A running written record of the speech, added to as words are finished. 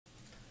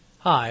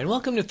Hi, and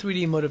welcome to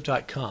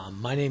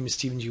 3dmotive.com. My name is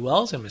Stephen G.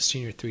 Wells. I'm a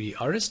senior 3D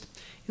artist.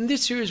 In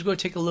this series, we're going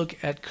to take a look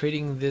at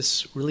creating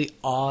this really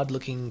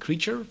odd-looking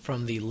creature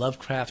from the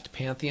Lovecraft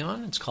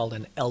pantheon. It's called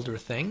an elder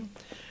thing.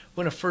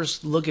 We're going to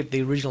first look at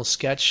the original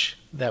sketch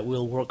that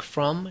we'll work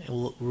from, and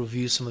we'll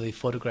review some of the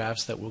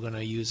photographs that we're going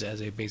to use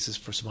as a basis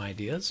for some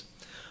ideas.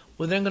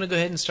 We're then going to go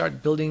ahead and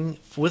start building,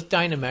 with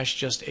dynamesh,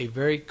 just a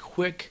very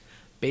quick,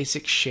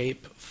 basic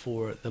shape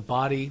for the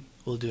body.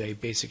 We'll do a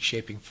basic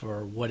shaping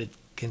for what it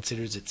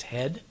considers its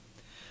head.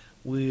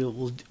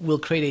 We'll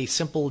create a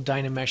simple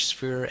dynamesh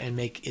sphere and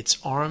make its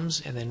arms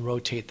and then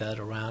rotate that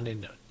around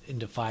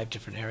into 5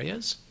 different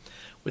areas.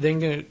 We're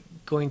then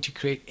going to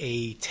create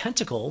a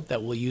tentacle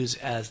that we'll use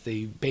as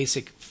the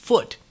basic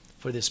foot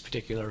for this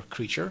particular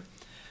creature.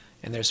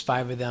 And there's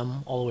 5 of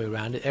them all the way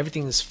around it.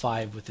 Everything is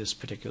 5 with this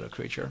particular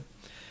creature.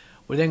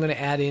 We're then going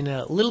to add in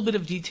a little bit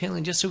of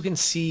detailing just so we can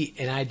see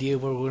an idea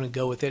of where we're going to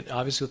go with it.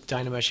 Obviously with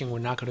dynameshing we're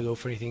not going to go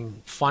for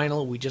anything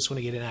final. We just want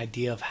to get an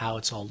idea of how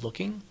it's all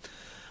looking.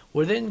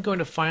 We're then going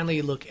to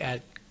finally look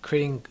at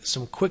creating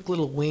some quick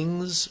little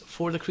wings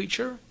for the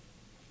creature.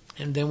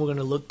 And then we're going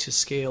to look to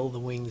scale the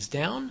wings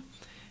down.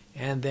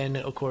 And then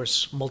of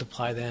course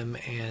multiply them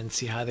and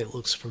see how that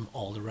looks from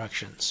all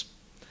directions.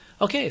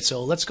 Okay,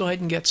 so let's go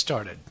ahead and get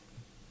started.